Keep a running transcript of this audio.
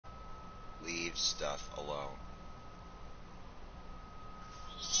leave stuff alone.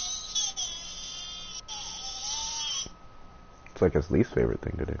 It's like his least favorite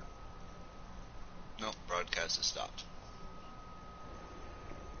thing to do. Nope, broadcast has stopped.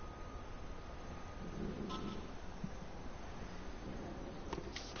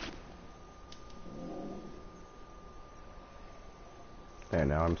 And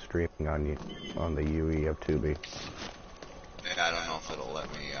now I'm streaming on the UE of Tubi. Yeah, I don't know if it'll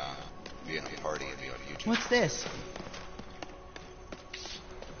let me be in a party and be on YouTube. What's this?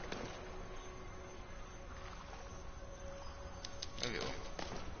 Maybe it will.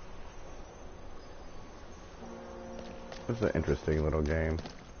 This is an interesting little game.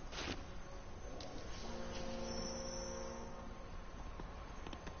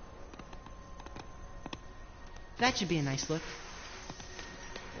 That should be a nice look.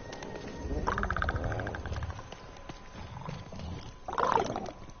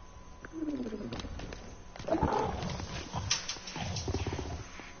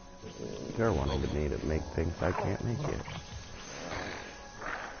 They're wanting me to make things I can't make yet.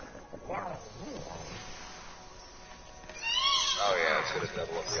 Oh yeah, it's gonna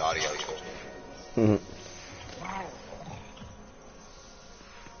double up the audio.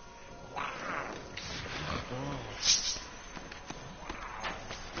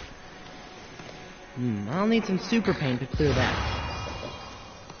 I'll need some super paint to clear that.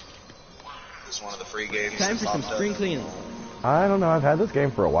 This is one of the free games. Time for some spring cleaning. I don't know, I've had this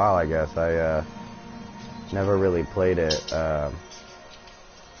game for a while, I guess. I never really played it.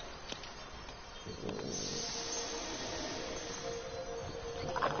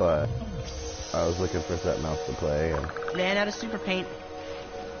 But I was looking for something else to play, and Ran out of super paint.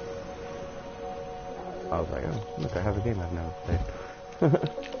 I was like, oh, look, I have a game I've never played.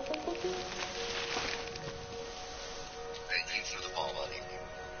 Thank you for the ball, buddy.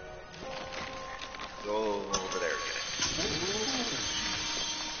 Go over there, get it.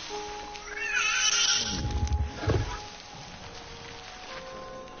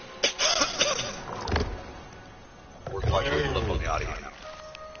 We're quite a little on the audio now.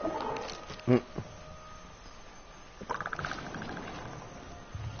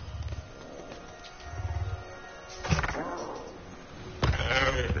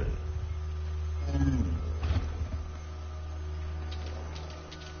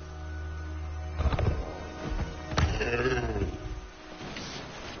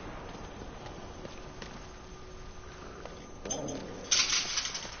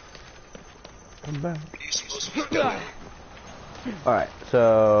 Alright,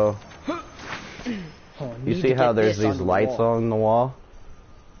 so you see how there's these lights on the wall?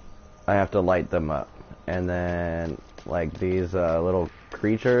 I have to light them up. And then, like, these little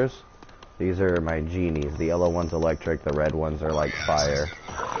creatures, these are my genies. The yellow one's electric, the red ones are like fire.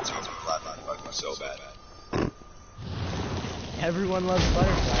 So bad. Everyone loves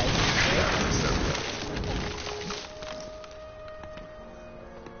butterflies.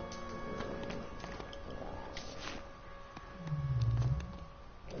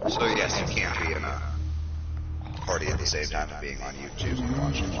 So yes, you can't be in a party at the same time as being on YouTube and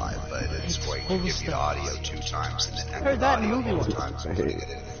watching live, but it's going to give you audio 2 times and then have Heard that in the audio movie 4 once. times and putting it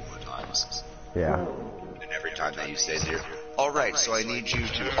in 4 times. Yeah. And every time that you say to her, alright, so I need you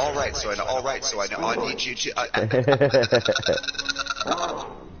to, alright, so I know, alright, so I know, I need you to, and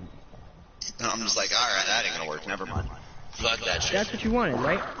I'm just like, alright, that ain't gonna work, never mind. Fuck that shit. That's what you wanted,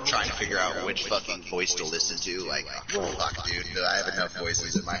 right? Trying to figure out which fucking voice to listen to, like, fuck dude, I have enough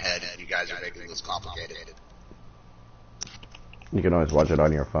voices in my head and you guys are making this complicated. You can always watch it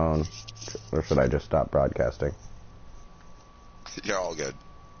on your phone. Or should I just stop broadcasting? You're all good.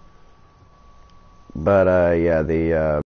 But, yeah, the,